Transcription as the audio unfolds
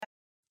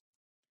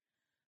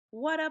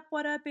What up,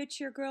 what up?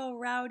 It's your girl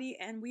Rowdy,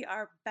 and we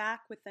are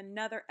back with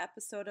another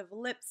episode of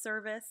Lip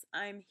Service.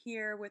 I'm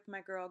here with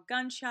my girl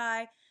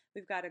Gunshy.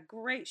 We've got a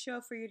great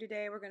show for you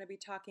today. We're going to be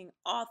talking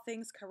all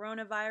things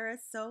coronavirus,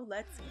 so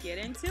let's get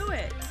into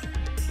it.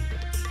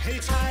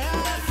 Hey,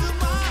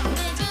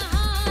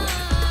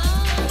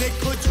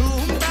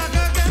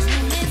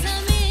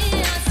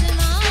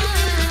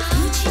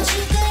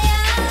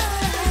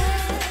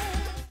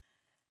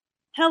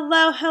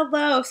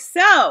 hello.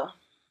 So,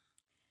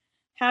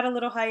 had a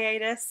little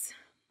hiatus.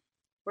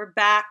 We're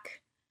back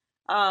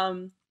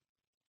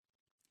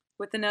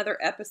with another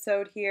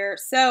episode here.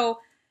 So,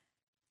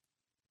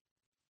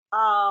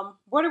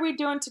 what are we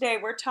doing today?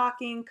 We're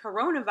talking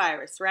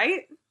coronavirus,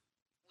 right?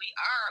 We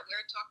are.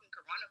 We're talking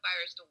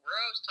coronavirus. The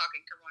world's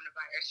talking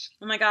coronavirus.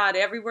 Oh my God,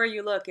 everywhere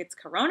you look, it's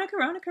corona.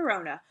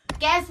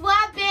 Guess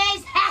what,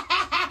 bitch?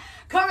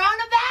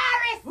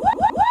 Coronavirus! Woo,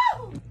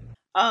 woo,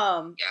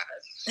 woo!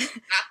 Yes.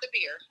 Not the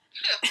beer.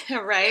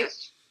 Right?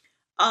 Yes.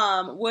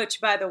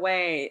 Which, by the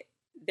way,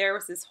 there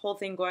was this whole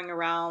thing going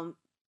around.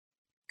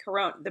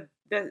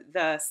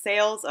 The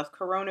sales of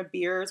Corona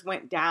beers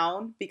went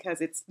down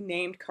because it's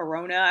named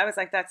Corona. I was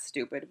like, that's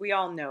stupid. We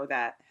all know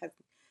that.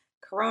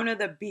 Corona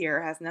the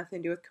beer has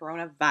nothing to do with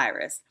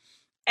coronavirus.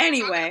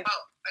 Anyway. Talking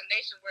about a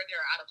nation where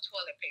they're out of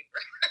toilet paper.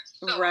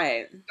 So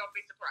right. Don't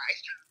be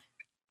surprised.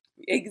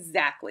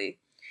 Exactly.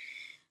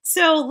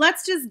 So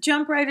let's just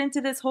jump right into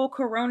this whole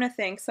corona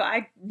thing. So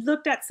I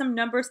looked at some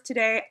numbers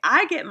today.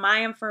 I get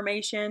my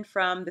information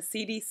from the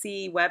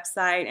CDC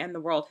website and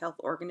the World Health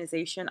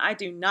Organization. I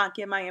do not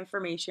get my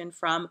information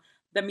from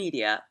the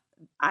media,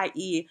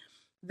 i.e.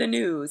 the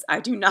news. I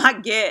do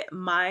not get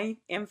my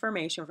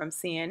information from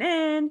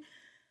CNN,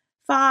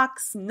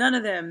 Fox, none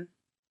of them.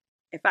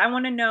 If I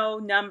want to know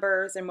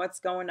numbers and what's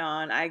going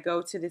on, I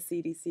go to the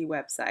CDC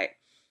website.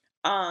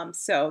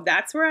 So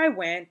that's where I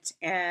went,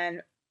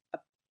 and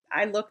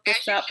I looked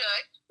this up,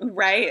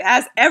 right,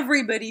 as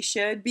everybody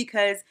should,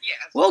 because yes.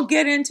 We'll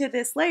get into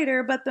this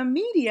later, but the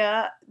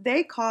media,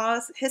 they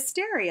cause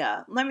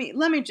hysteria. Let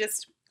me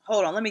just,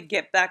 hold on, let me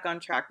get back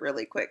on track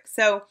really quick.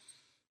 So,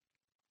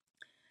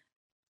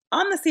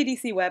 on the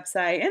CDC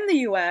website in the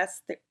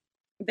U.S.,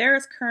 there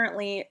is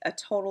currently a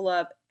total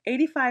of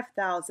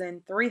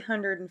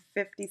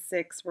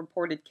 85,356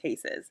 reported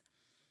cases.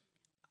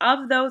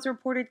 Of those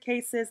reported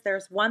cases,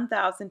 there's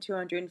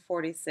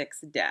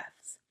 1,246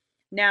 deaths.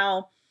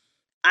 Now,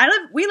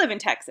 we live in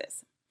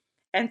Texas,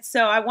 and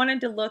so I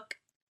wanted to look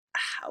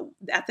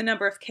at the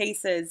number of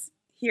cases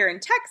here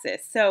in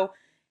Texas. So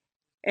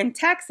in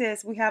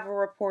Texas, we have a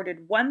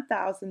reported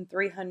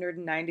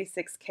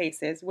 1,396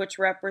 cases, which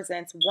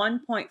represents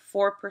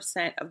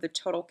 1.4% of the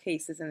total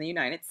cases in the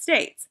United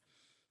States.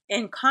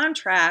 In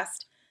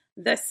contrast,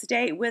 the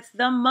state with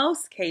the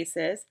most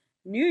cases,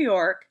 New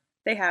York,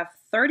 they have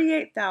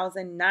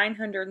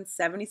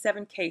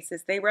 38,977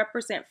 cases. They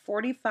represent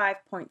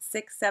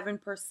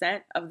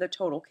 45.67% of the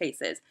total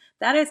cases.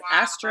 That is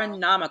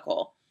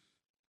astronomical.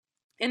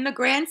 In the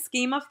grand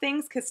scheme of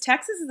things, because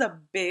Texas is a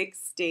big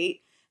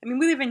state. I mean,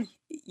 we live in,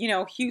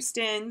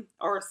 Houston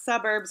or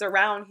suburbs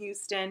around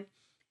Houston,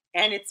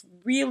 and it's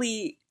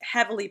really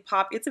heavily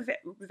it's a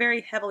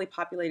very heavily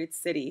populated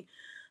city,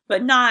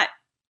 but not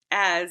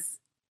as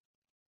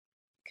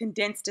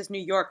condensed as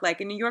New York.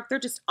 Like in New York, they're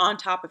just on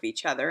top of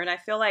each other, and I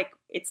feel like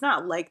it's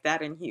not like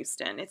that in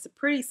Houston. It's a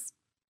pretty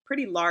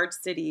large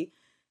city,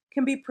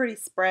 can be pretty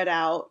spread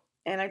out,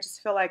 and I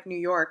just feel like New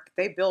York,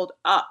 they build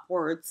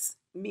upwards,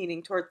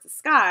 meaning towards the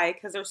sky,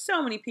 because there's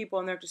so many people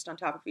and they're just on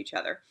top of each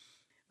other.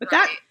 But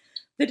right.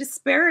 The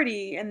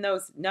disparity in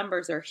those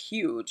numbers are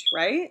huge,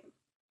 right?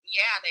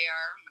 Yeah, they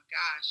are. Oh my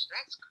gosh,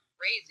 that's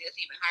crazy. It's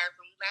even higher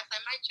from last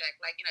time I checked,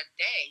 like in a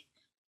day.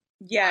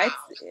 Yeah, wow.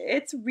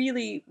 It's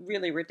really,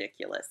 really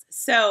ridiculous.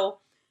 So,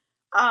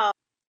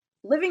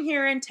 living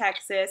here in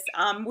Texas,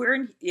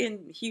 we're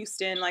in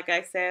Houston, like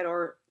I said,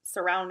 or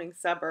surrounding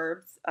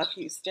suburbs of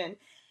Houston.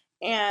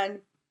 And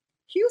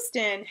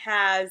Houston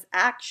has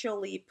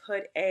actually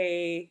put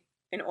an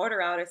order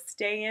out, a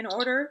stay-in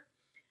order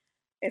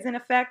is in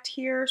effect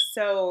here.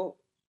 So,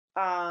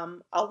 a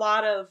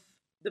lot of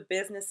the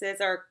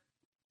businesses are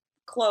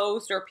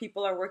closed or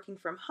people are working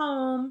from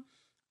home.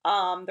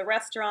 The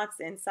restaurants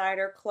inside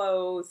are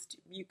closed.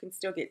 You can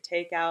still get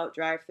takeout,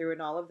 drive-through,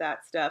 and all of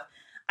that stuff.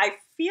 I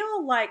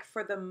feel like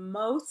for the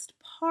most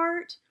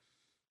part,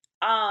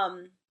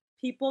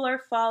 people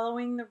are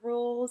following the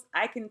rules.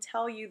 I can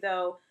tell you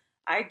though,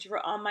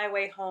 on my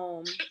way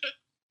home,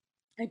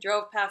 I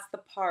drove past the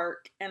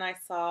park and I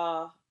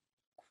saw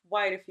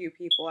quite a few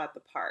people at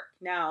the park.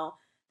 Now,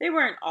 they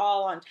weren't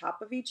all on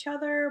top of each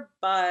other,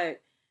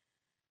 but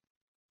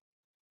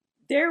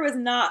there was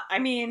not,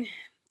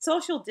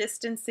 social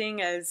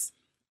distancing as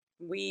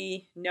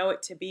we know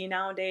it to be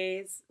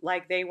nowadays,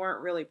 like they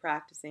weren't really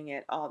practicing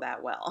it all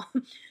that well.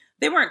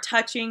 They weren't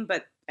touching,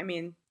 but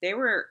they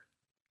were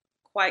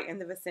quite in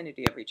the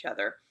vicinity of each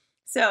other.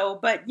 So,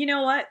 but you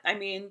know what?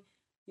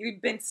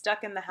 You've been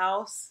stuck in the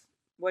house.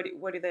 What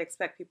do they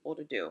expect people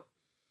to do?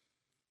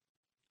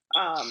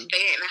 Stay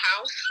in the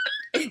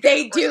house.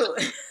 They do.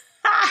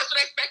 That's what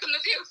I expect them to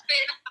do.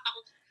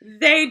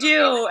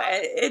 do.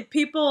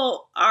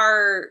 People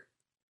are,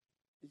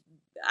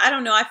 I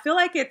don't know. I feel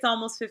like it's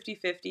almost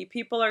 50-50.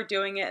 People are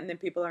doing it and then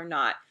people are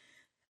not.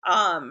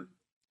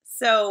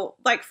 So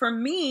like for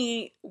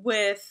me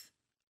with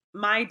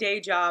my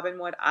day job and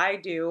what I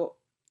do,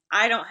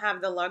 I don't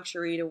have the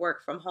luxury to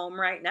work from home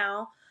right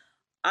now.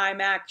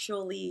 I'm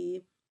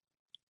actually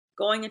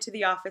going into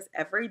the office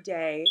every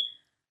day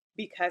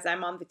because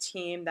I'm on the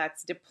team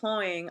that's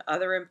deploying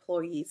other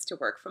employees to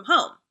work from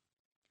home.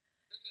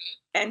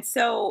 And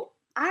so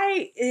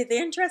the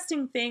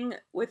interesting thing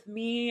with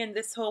me and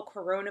this whole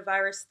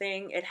coronavirus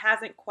thing, it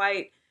hasn't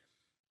quite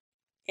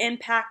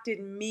impacted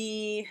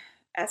me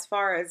as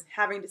far as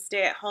having to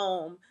stay at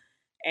home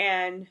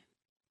and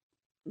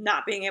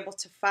not being able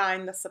to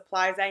find the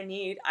supplies I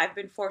need. I've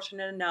been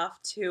fortunate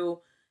enough to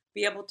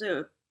be able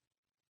to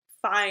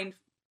find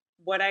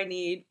what I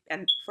need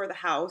and for the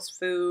house,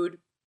 food,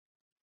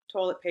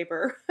 toilet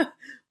paper,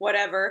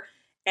 whatever.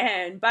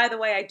 And by the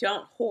way, I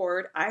don't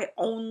hoard. I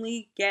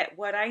only get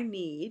what I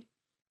need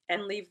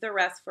and leave the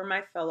rest for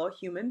my fellow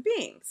human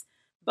beings.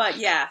 But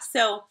yeah,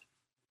 so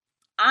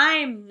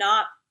I'm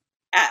not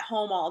at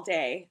home all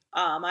day.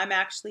 I'm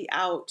actually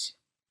out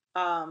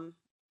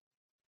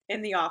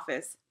in the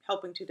office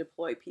helping to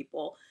deploy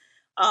people.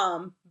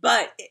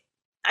 But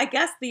I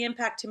guess the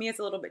impact to me is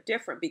a little bit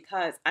different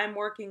because I'm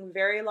working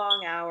very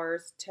long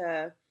hours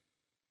to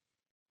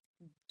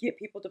get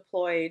people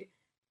deployed.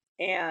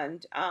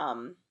 And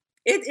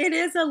it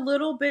is a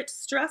little bit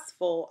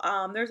stressful.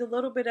 There's a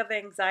little bit of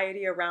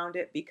anxiety around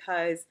it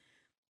because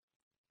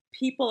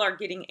people are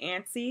getting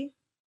antsy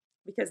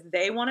because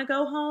they want to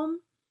go home,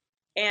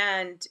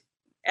 and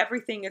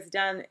everything is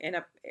done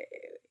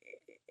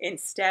in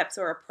steps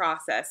or a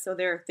process. So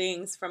there are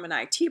things from an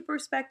IT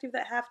perspective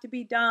that have to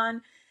be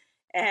done,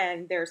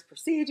 and there's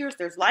procedures,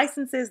 there's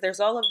licenses, there's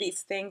all of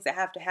these things that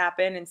have to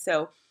happen. And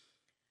so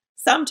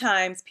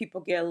sometimes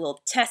people get a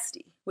little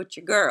testy with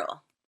your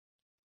girl.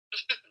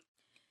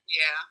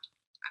 Yeah,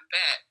 I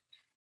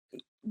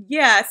bet.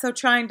 Yeah, so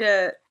trying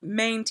to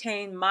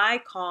maintain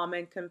my calm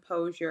and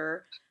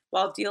composure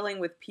while dealing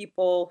with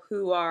people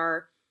who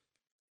are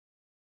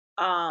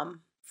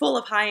full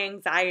of high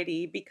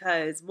anxiety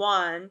because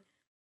one,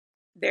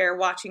 they're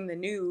watching the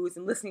news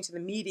and listening to the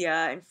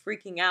media and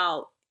freaking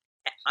out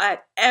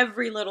at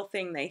every little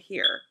thing they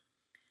hear,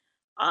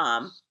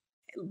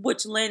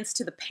 which lends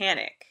to the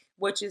panic,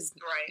 which is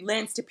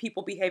lends to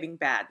people behaving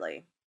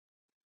badly.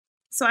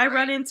 So I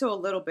run into a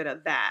little bit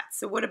of that.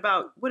 So what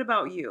about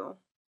you?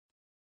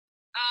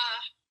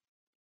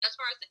 As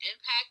far as the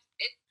impact,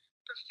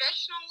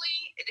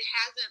 professionally, it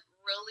hasn't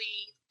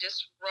really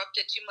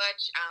disrupted too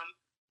much. I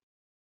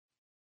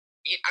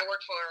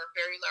work for a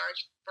very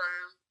large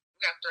firm.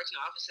 We have 13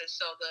 offices,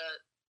 so the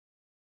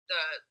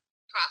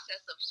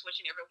process of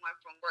switching everyone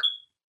from work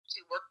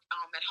to work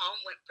at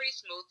home went pretty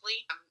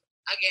smoothly.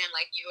 Again,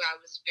 like you, I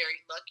was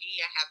very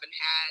lucky. I haven't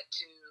had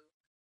to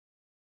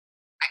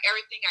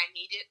everything I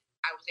needed,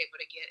 I was able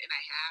to get, and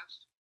I have.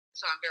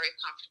 So I'm very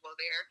comfortable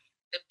there.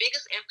 The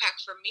biggest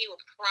impact for me will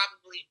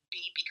probably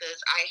be because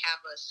I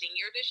have a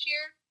senior this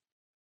year.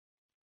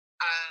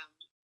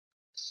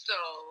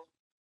 So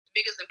the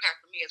biggest impact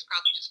for me is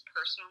probably just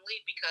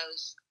personally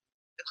because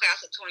the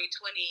class of 2020,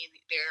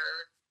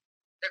 they're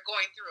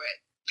going through it,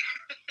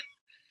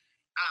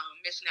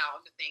 missing out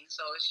on the things.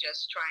 So it's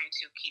just trying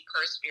to keep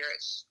her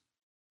spirits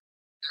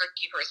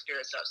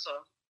up.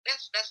 So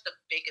that's the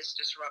biggest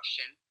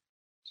disruption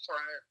for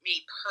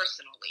me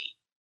personally.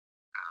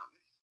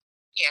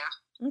 Yeah.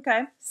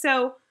 Okay.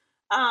 So,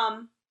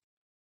 I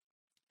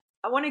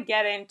want to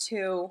get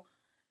into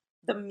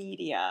the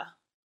media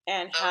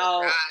and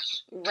how,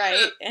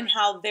 and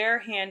how they're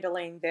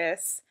handling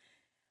this.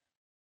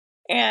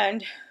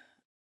 And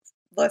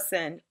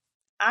listen,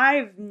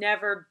 I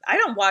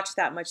don't watch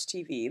that much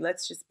TV.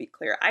 Let's just be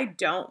clear. I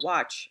don't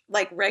watch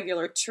like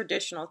regular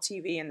traditional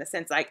TV in the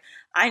sense like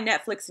I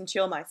Netflix and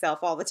chill myself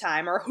all the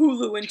time, or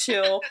Hulu and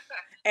chill,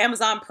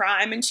 Amazon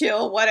Prime and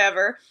chill,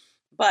 whatever.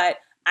 But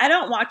I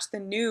don't watch the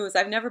news.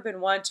 I've never been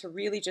one to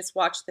really just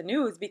watch the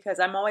news because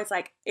I'm always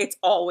like, it's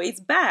always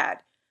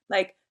bad.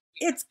 Like,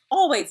 it's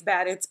always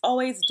bad. It's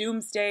always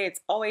doomsday. It's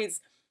always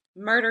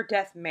murder,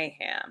 death,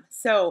 mayhem.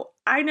 So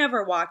I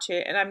never watch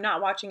it, and I'm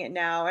not watching it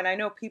now. And I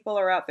know people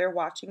are out there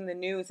watching the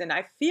news, and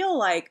I feel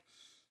like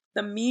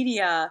the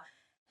media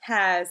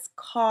has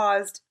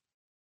caused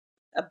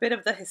a bit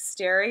of the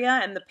hysteria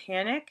and the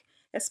panic,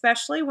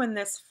 especially when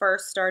this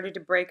first started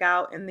to break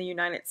out in the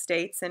United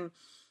States. And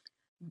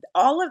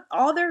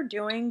all they're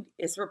doing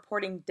is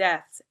reporting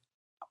deaths.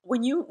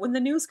 When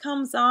the news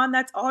comes on,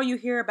 that's all you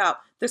hear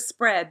about: the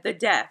spread, the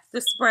death,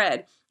 the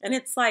spread. And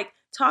it's like,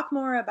 talk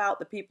more about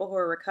the people who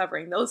are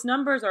recovering. Those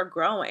numbers are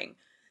growing.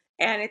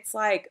 And it's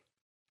like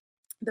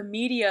the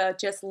media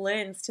just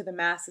lends to the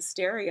mass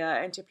hysteria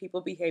and to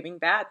people behaving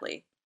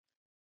badly.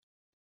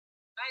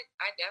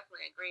 I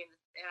definitely agree.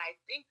 And I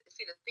think,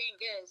 see, the thing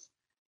is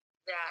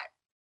that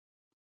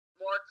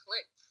more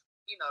clicks,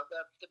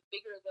 the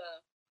bigger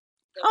the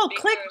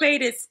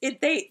clickbait is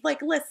it. They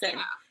like, listen,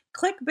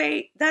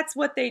 clickbait, that's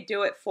what they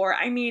do it for.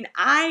 I mean,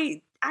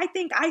 I I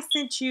think I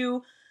sent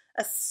you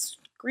a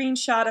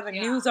screenshot of a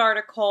Yeah. news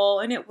article,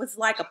 and it was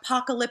like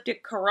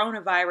apocalyptic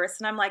coronavirus.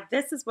 And I'm like,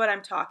 this is what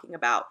I'm talking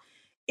about.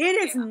 It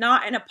is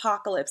not an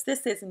apocalypse.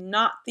 This is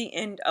not the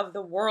end of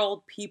the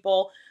world,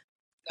 people.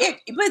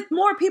 But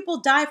more people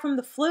die from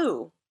the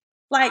flu.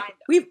 Like,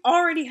 we've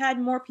already had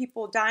more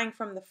people dying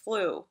from the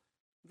flu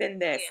than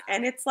this. Yeah.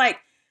 And it's like,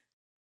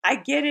 I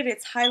get it.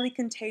 It's highly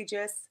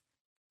contagious.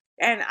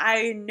 And I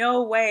in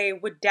no way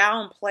would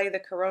downplay the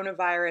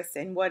coronavirus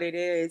and what it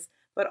is.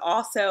 But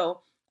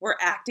also, we're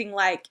acting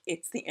like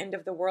it's the end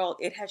of the world.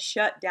 It has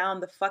shut down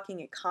the fucking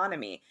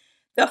economy.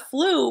 The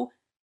flu,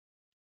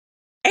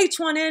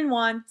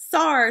 H1N1,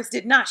 SARS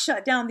did not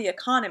shut down the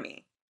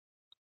economy.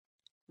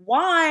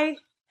 Why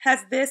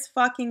has this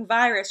fucking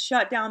virus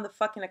shut down the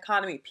fucking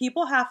economy?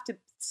 People have to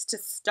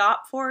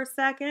stop for a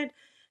second,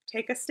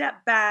 take a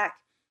step back,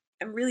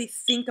 and really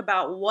think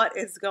about what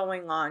is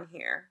going on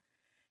here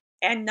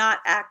and not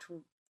act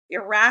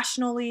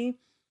irrationally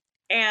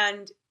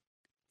and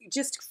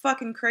just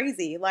fucking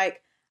crazy.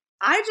 Like,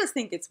 I just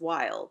think it's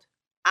wild.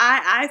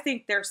 I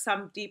think there's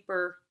some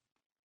deeper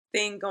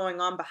thing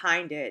going on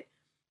behind it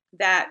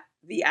that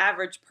the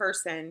average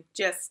person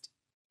just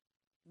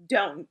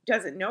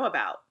doesn't know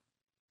about.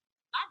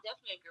 I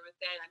definitely agree with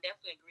that. I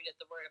definitely agree that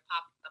the word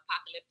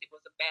apocalyptic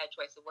was a bad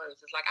choice of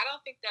words. It's like, I don't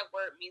think that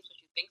word means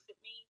what you think it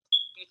means.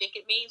 You think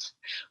it means,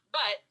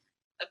 but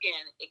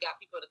again, it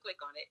got people to click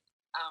on it.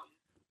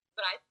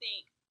 But I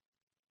think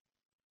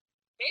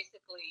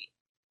basically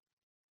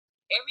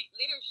every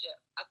leadership,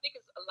 I think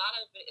it's a lot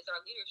of it is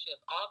our leadership.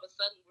 All of a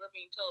sudden, we're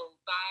being told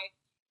by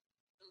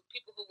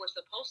people who we're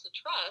supposed to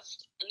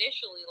trust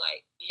initially,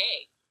 like,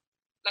 hey,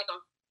 like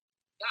what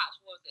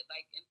was it,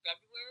 like in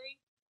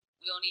February?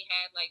 We only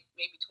had like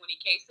maybe 20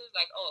 cases,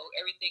 like, oh,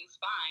 everything's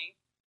fine.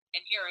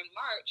 And here in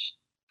March,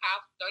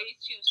 32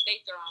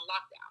 states are on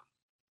lockdown.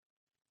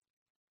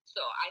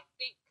 So I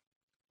think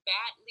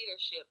bad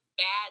leadership,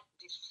 bad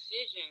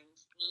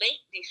decisions,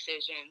 late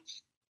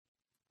decisions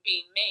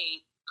being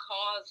made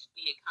caused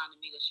the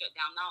economy to shut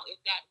down. Now, if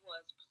that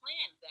was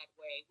planned that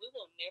way, we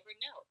will never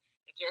know.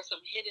 If there's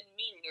some hidden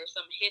meaning, there's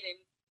some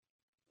hidden,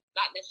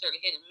 not necessarily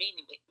hidden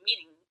meaning,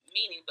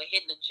 but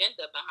hidden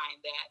agenda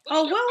behind that.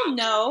 Oh, well,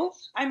 no.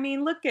 I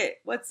mean, look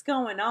at what's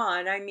going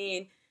on. I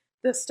mean,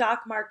 the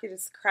stock market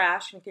is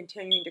crashed and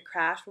continuing to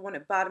crash. But when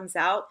it bottoms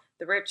out,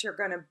 the rich are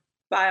going to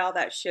buy all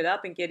that shit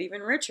up and get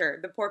even richer.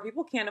 The poor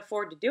people can't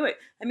afford to do it.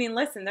 I mean,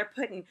 listen, they're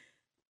putting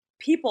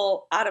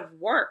people out of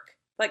work.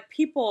 Like,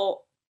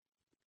 people,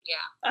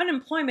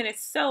 unemployment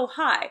is so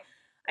high.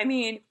 I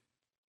mean,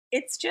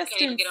 it's just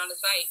insane. Get on the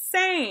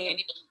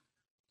site.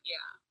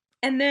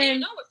 And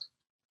then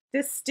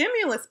this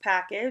stimulus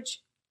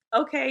package,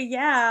 okay,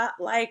 yeah,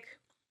 like,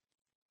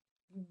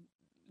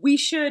 we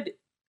should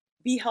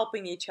be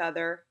helping each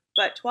other,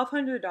 but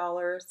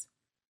 $1,200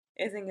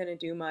 isn't going to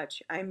do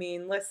much. I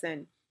mean,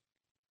 listen,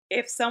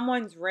 if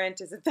someone's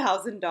rent is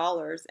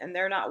 $1,000 and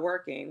they're not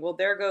working, well,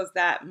 there goes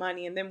that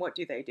money, and then what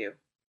do they do?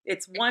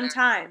 It's one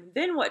time.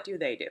 Then what do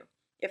they do?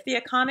 If the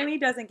economy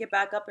doesn't get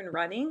back up and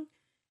running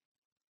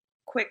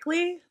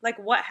quickly, like,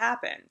 what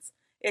happens?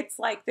 It's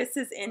like, this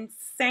is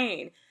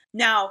insane.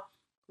 Now,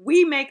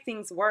 we make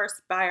things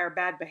worse by our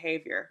bad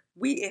behavior.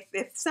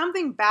 If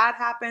something bad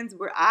happens,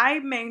 I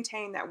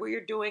maintain that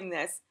we're doing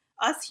this.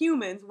 Us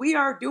humans, we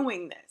are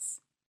doing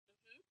this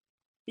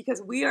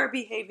because we are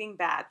behaving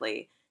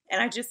badly,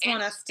 and I just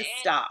want us to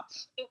stop.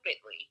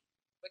 Stupidly,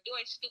 we're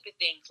doing stupid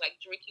things like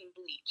drinking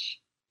bleach.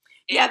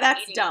 Yeah,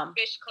 that's dumb.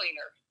 Fish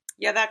cleaner.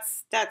 Yeah,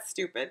 that's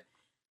stupid.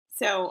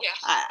 So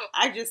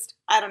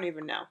I don't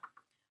even know,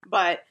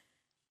 but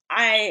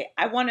I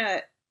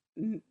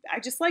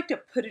just like to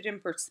put it in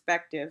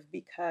perspective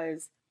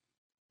because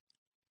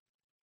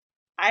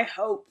I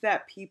hope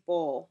that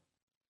people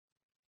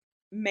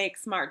make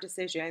smart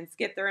decisions,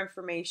 get their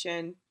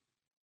information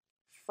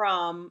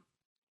from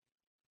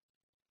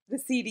the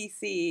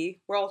CDC,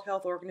 World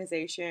Health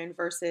Organization,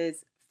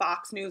 versus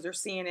Fox News or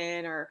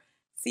CNN or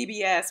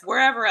CBS,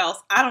 wherever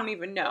else. I don't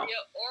even know.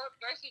 Or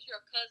versus your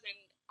cousin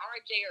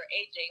RJ or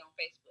AJ on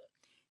Facebook.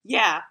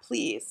 Yeah,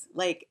 please.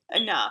 Like,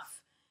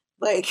 enough.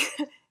 Like,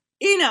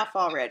 enough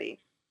already.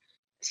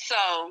 So,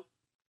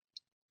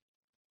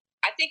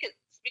 I think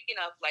speaking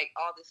of like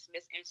all this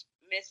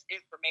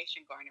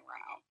misinformation going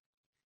around,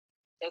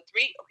 I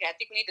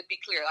think we need to be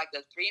clear. Like,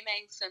 the three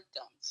main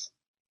symptoms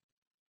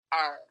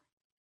are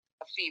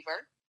a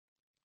fever.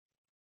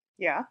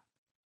 Yeah.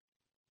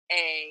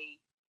 A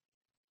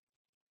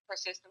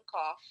persistent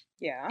cough.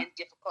 Yeah. And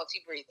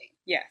difficulty breathing.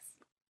 Yes.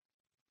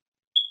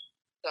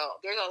 So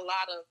there's a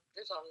lot of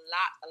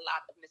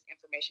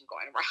misinformation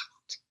going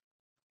around.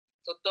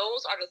 So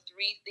those are the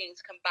three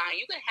things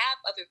combined. You can have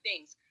other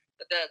things,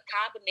 but the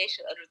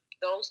combination of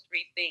those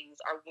three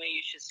things are when you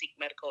should seek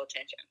medical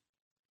attention.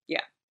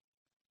 Yeah.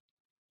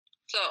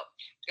 So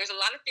there's a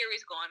lot of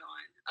theories going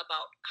on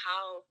about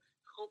how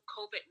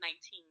COVID-19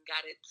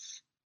 got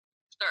its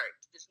start,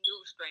 this new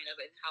strain of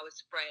it, how it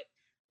spread.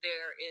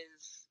 There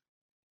is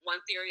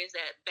one theory is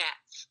that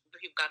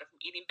people got it from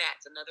eating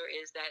bats. Another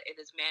is that it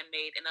is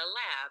man-made in a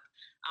lab,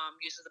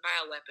 used as a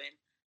bioweapon.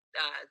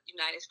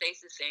 United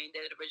States is saying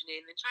that it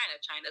originated in China.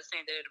 China is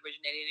saying that it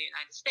originated in the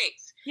United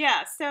States.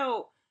 Yeah,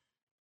 so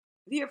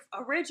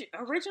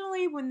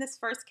originally when this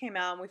first came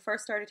out and we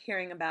first started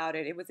hearing about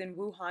it, it was in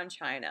Wuhan,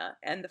 China.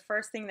 And the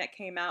first thing that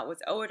came out was,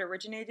 oh, it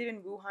originated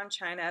in Wuhan,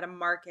 China at a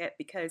market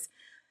because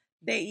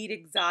they eat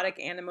exotic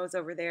animals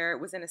over there.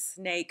 It was in a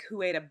snake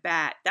who ate a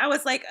bat. That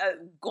was like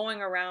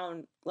going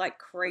around like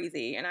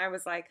crazy. And I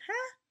was like,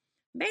 huh,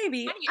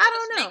 maybe. How do you I know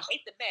don't the know. snake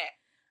ate the bat?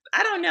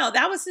 I don't know.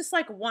 That was just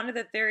like one of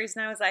the theories.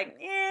 And I was like,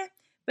 eh.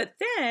 But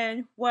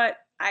then what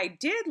I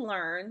did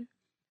learn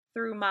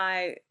through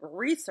my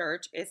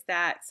research is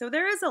that, so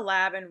there is a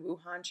lab in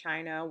Wuhan,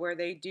 China, where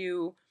they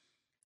do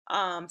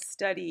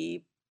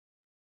study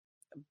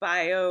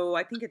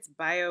I think it's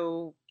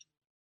biological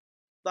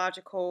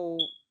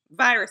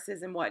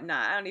viruses and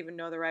whatnot. I don't even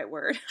know the right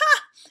word.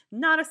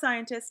 Not a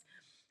scientist.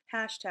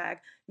 Hashtag.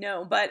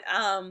 No, but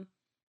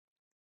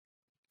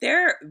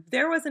there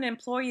was an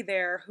employee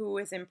there who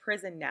is in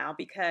prison now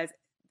because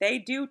they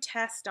do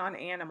test on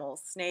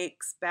animals,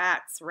 snakes,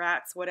 bats,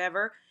 rats,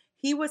 whatever.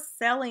 He was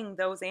selling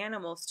those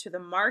animals to the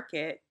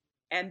market,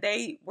 and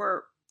they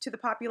were, to the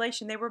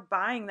population, they were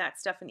buying that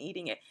stuff and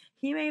eating it.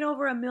 He made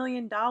over $1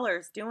 million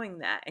doing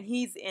that, and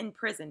he's in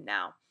prison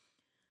now.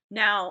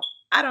 Now,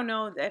 I don't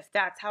know if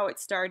that's how it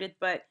started,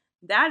 but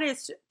that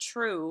is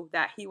true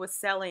that he was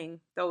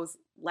selling those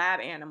lab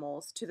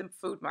animals to the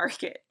food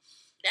market.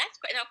 That's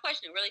now.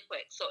 Question really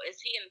quick. So, is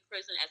he in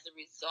prison as a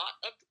result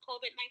of the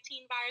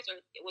COVID-19 virus,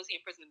 or was he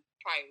in prison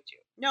prior to?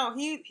 No,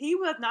 he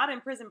was not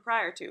in prison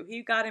prior to.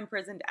 He got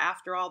imprisoned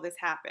after all this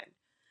happened.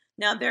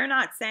 Now, they're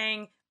not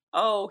saying,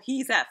 oh,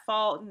 he's at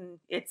fault and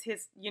it's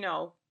his,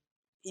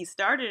 he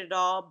started it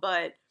all,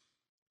 but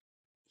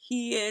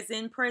he is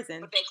in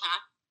prison. But they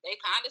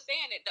kind of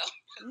saying it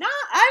though. No,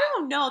 I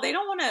don't know. They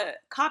don't want to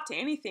cop to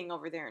anything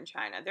over there in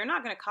China. They're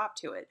not going to cop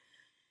to it.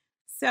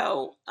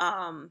 So,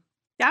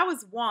 that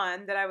was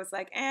one that I was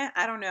like,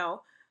 I don't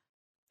know.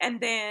 And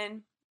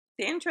then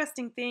the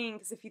interesting thing,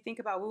 because if you think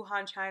about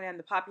Wuhan, China, and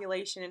the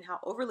population and how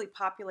overly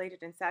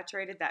populated and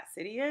saturated that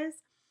city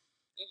is,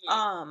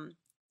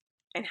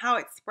 and how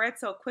it spread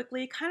so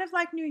quickly, kind of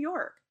like New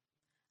York.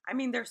 I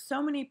mean, there's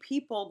so many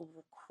people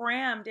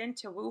crammed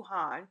into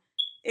Wuhan.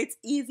 It's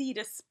easy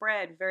to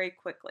spread very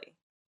quickly.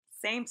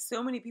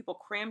 So many people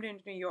crammed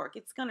into New York.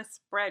 It's going to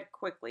spread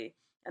quickly.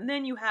 And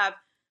then you have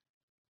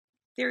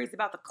theories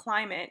about the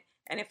climate.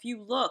 And if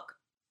you look,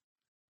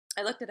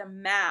 I looked at a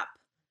map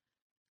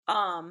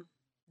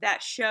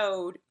that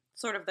showed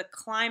sort of the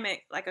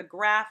climate, like a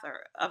graph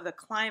of the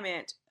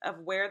climate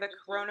of where the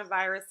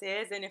coronavirus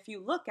is. And if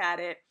you look at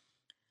it,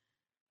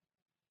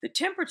 the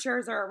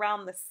temperatures are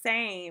around the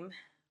same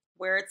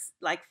where it's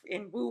like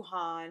in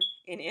Wuhan,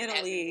 in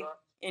Italy,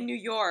 in New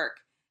York,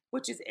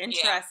 which is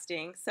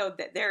interesting. Yeah. So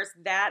that there's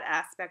that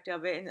aspect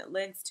of it. And it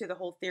lends to the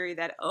whole theory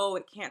that, oh,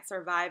 it can't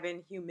survive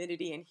in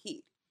humidity and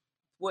heat,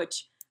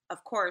 which,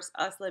 of course,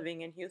 us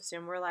living in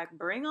Houston, we're like,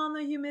 bring on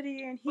the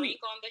humidity and heat. Bring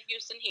on the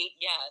Houston heat,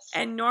 yes.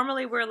 And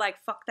normally we're like,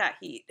 fuck that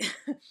heat.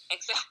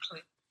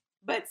 Exactly.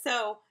 But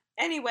so,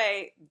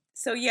 anyway,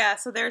 so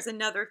there's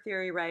another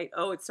theory, right?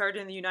 Oh, it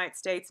started in the United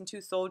States and 2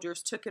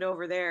 soldiers took it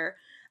over there.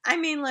 I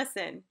mean,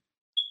 listen,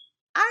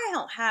 I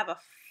don't have a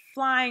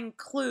flying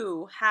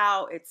clue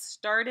how it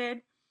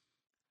started,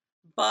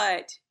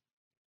 but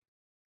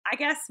I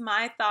guess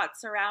my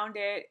thoughts around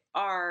it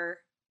are,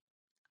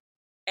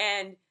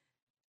 and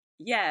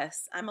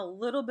yes, I'm a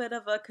little bit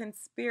of a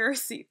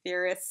conspiracy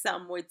theorist,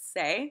 some would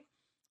say.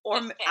 Or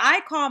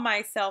I call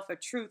myself a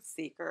truth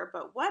seeker,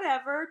 but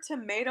whatever,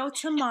 tomato,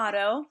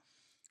 tomato.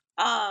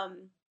 I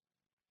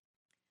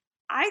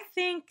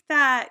think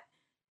that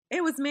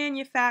it was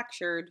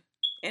manufactured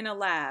in a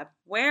lab.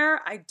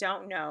 Where? I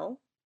don't know.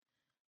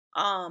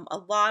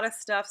 A lot of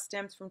stuff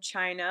stems from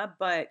China,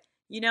 but,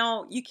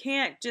 you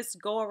can't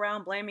just go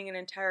around blaming an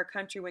entire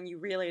country when you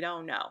really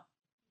don't know.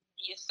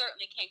 You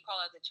certainly can't call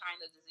it the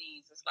China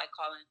disease. It's like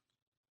calling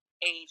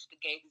AIDS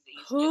the gay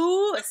disease.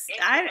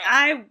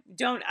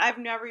 I've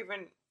never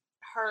even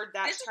heard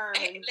that term.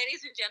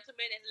 Ladies and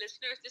gentlemen and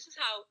listeners, this is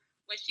how,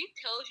 when she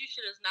tells you she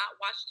does not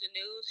watch the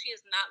news, she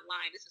is not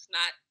lying. This is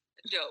not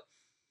a joke.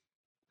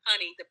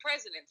 Honey, the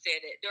president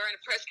said it during the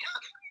press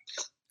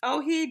conference.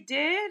 Oh, he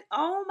did?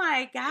 Oh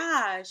my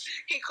gosh.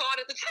 He called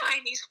it the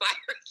Chinese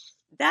virus.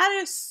 That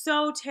is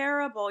so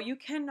terrible. You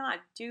cannot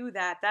do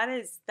that.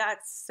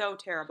 That's so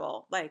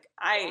terrible. Like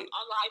on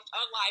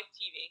live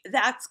TV.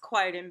 That's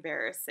quite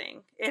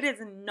embarrassing. It is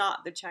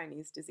not the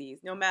Chinese disease.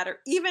 No matter,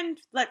 even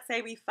let's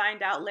say we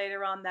find out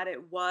later on that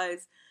it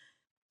was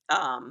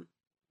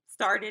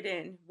started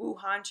in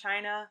Wuhan,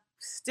 China,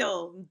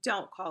 still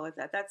don't call it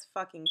that. That's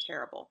fucking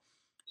terrible.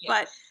 Yes.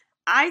 But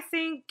I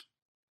think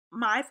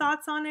my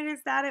thoughts on it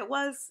is that it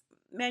was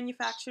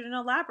manufactured in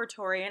a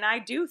laboratory, and I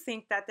do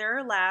think that there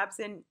are labs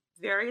in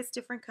various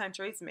different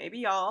countries,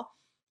 maybe all,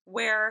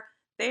 where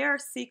they are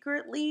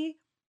secretly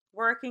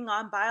working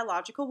on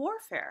biological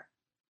warfare.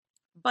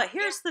 But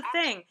here's the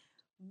thing.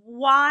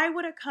 why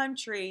would a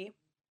country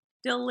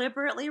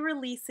deliberately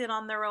release it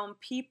on their own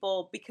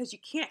people? Because you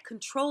can't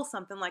control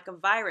something like a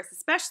virus,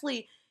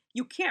 especially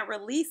you can't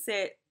release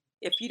it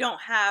if you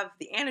don't have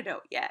the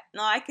antidote yet.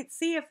 Now, I could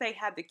see if they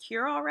had the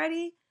cure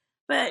already,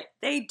 but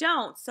they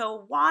don't.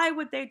 So why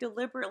would they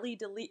deliberately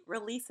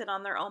release it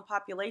on their own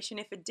population?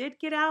 If it did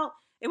get out,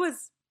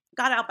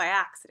 got out by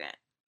accident.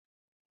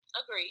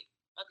 Agreed.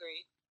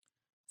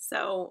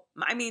 So,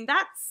 I mean,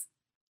 that's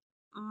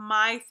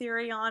my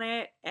theory on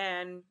it,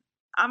 and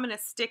I'm going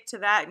to stick to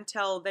that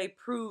until they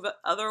prove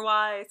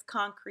otherwise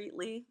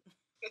concretely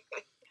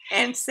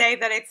and say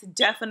that it's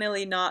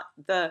definitely not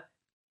the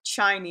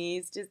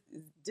Chinese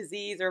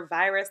disease or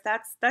virus.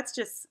 That's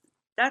just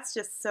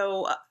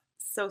so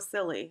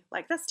silly.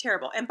 Like, that's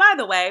terrible. And by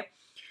the way,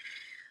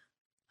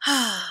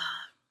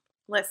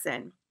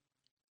 listen,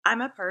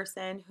 I'm a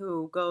person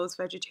who goes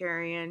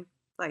vegetarian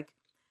like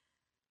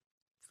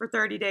for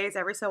 30 days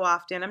every so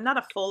often. I'm not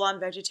a full-on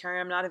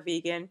vegetarian. I'm not a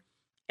vegan.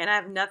 And I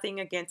have nothing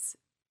against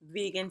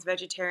vegans,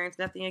 vegetarians,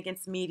 nothing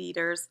against meat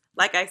eaters.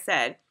 Like I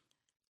said,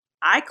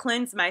 I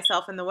cleanse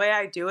myself, and the way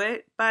I do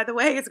it, by the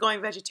way, is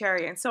going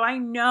vegetarian. So I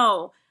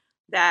know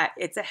that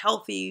it's a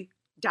healthy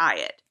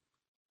diet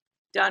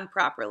done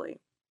properly.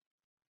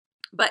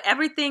 But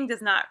everything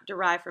does not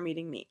derive from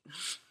eating meat.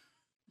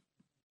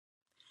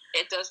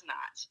 It does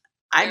not.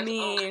 I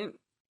mean,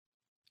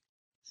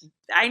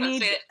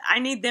 I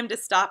need them to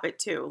stop it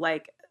too.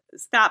 Like,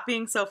 stop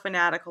being so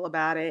fanatical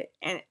about it.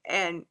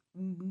 And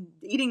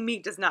eating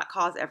meat does not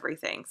cause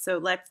everything. So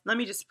let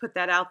me just put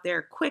that out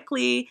there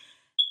quickly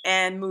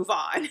and move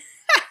on.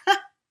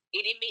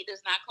 Eating meat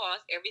does not cause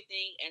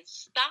everything, and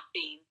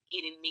stopping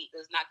eating meat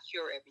does not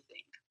cure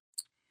everything.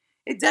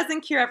 It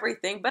doesn't cure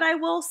everything, but I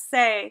will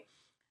say,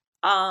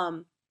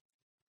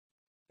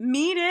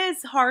 meat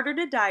is harder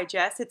to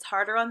digest. It's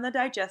harder on the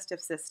digestive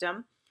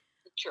system.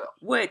 True.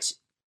 Which,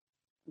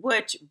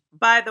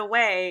 by the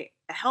way,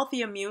 a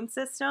healthy immune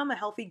system, a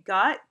healthy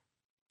gut,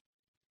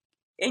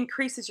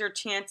 increases your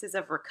chances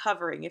of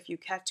recovering if you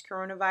catch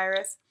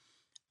coronavirus.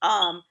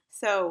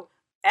 So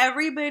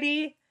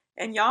everybody,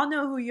 and y'all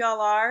know who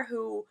y'all are,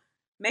 who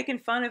making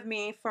fun of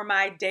me for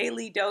my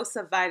daily dose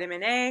of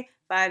vitamin A,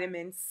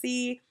 vitamin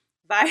C,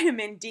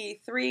 vitamin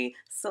D3,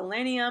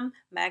 selenium,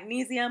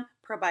 magnesium,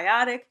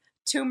 probiotic,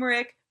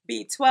 turmeric,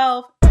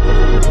 B12.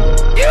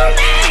 You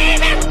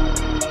name it!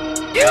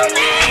 You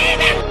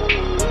name it!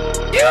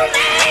 You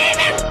name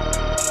it!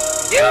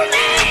 You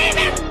name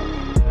it!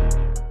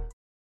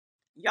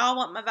 Y'all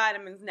want my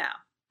vitamins now.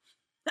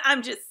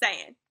 I'm just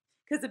saying.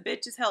 Because a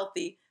bitch is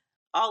healthy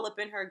all up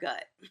in her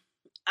gut.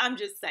 I'm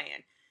just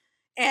saying.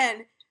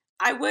 And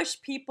I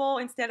wish people,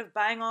 instead of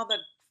buying all the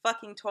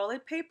fucking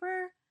toilet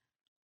paper,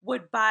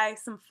 would buy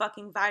some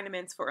fucking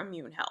vitamins for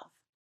immune health.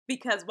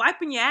 Because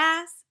wiping your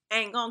ass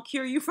ain't gonna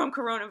cure you from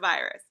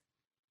coronavirus.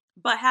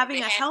 But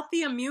having a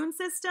healthy immune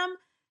system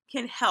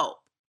can help.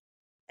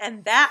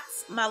 And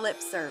that's my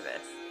lip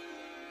service.